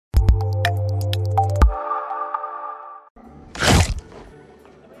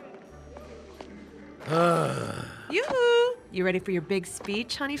Yoo-hoo! You ready for your big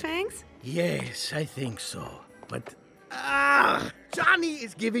speech, Honey Fangs? Yes, I think so. But, Johnny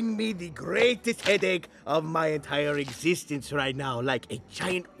is giving me the greatest headache of my entire existence right now, like a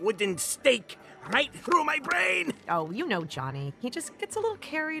giant wooden stake right through my brain. Oh, you know Johnny. He just gets a little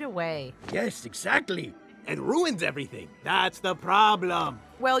carried away. Yes, exactly. And ruins everything. That's the problem.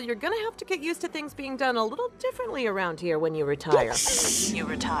 Well, you're gonna have to get used to things being done a little differently around here when you retire. You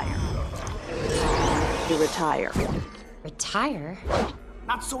retire. You retire. Retire?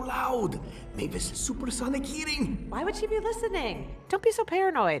 Not so loud. Mavis' supersonic hearing. Why would she be listening? Don't be so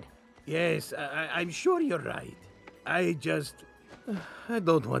paranoid. Yes, I'm sure you're right. I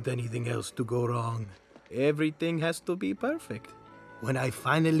don't want anything else to go wrong. Everything has to be perfect. When I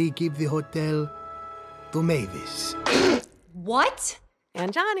finally give the hotel to Mavis. What?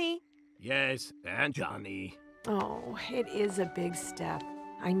 And Johnny. Yes, and Johnny. Oh, it is a big step.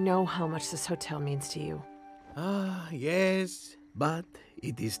 I know how much this hotel means to you. Yes, but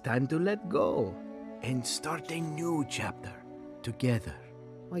it is time to let go and start a new chapter together.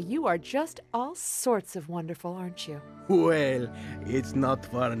 Well, you are just all sorts of wonderful, aren't you? Well, it's not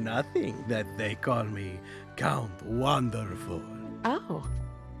for nothing that they call me Count Wonderful. Oh,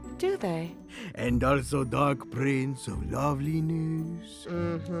 do they? And also Dark Prince of Loveliness.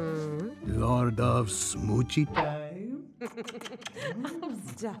 Mm-hmm. Lord of Smoochy Time. Oh,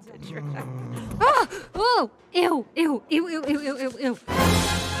 stop it, Drac. Oh! Oh! Ew! Ew! Ew! Ew! Ew! Ew! Ew! Ew!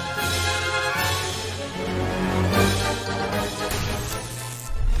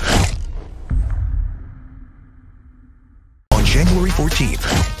 On January 14th,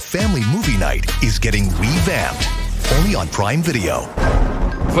 Family Movie Night is getting revamped. Only on Prime Video.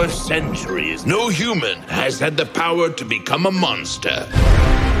 For centuries, no human has had the power to become a monster.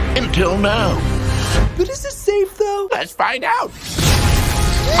 Until now. But is this safe, though? Let's find out.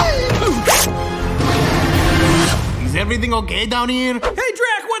 Is everything okay down here? Hey,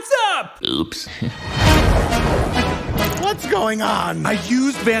 Drac, what's up? Oops. What's going on? I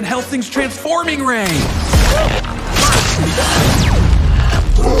used Van Helsing's transforming ray.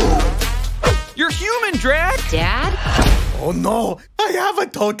 You're human, Drac! Dad? Oh no, I have a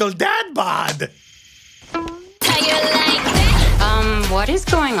total dad bod! How you like that? What is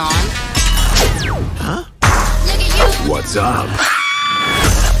going on? Huh? Look at you! What's up?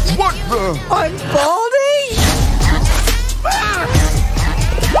 What the? I'm balding?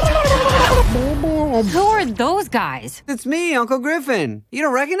 Who are those guys? It's me, Uncle Griffin. You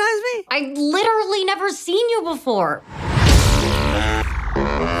don't recognize me? I literally never seen you before.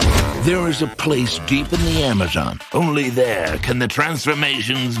 There is a place deep in the Amazon. Only there can the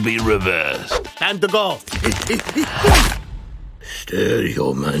transformations be reversed. Time to go. Stay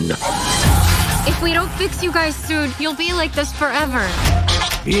human. If we don't fix you guys soon, you'll be like this forever.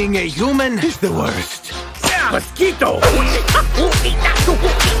 Being a human is the worst. Mosquito!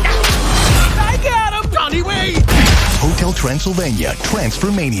 I got him! Johnny, wait! Hotel Transylvania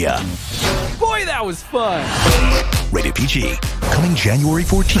Transformania. Boy, that was fun! Rated PG. Coming January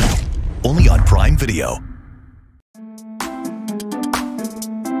 14th. Only on Prime Video.